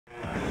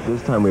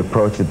This time we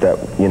approached it that,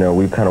 you know,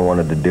 we kind of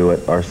wanted to do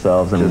it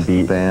ourselves and just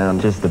the band.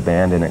 Just the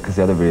band in it, because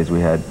the other videos we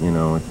had, you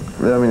know.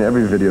 I mean,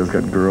 every video's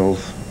got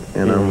girls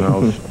in them,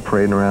 all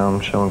parading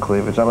around, showing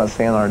cleavage. I'm not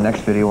saying our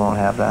next video won't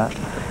have that,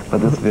 but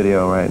this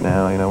video right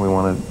now, you know, we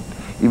wanted,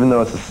 even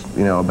though it's,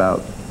 you know,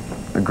 about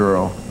a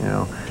girl, you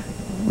know,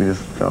 we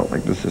just felt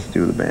like, let's just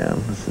do the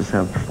band. Let's just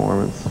have a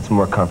performance. It's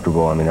more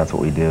comfortable. I mean, that's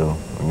what we do.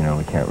 You know,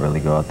 we can't really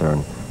go out there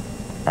and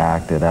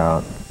act it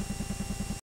out.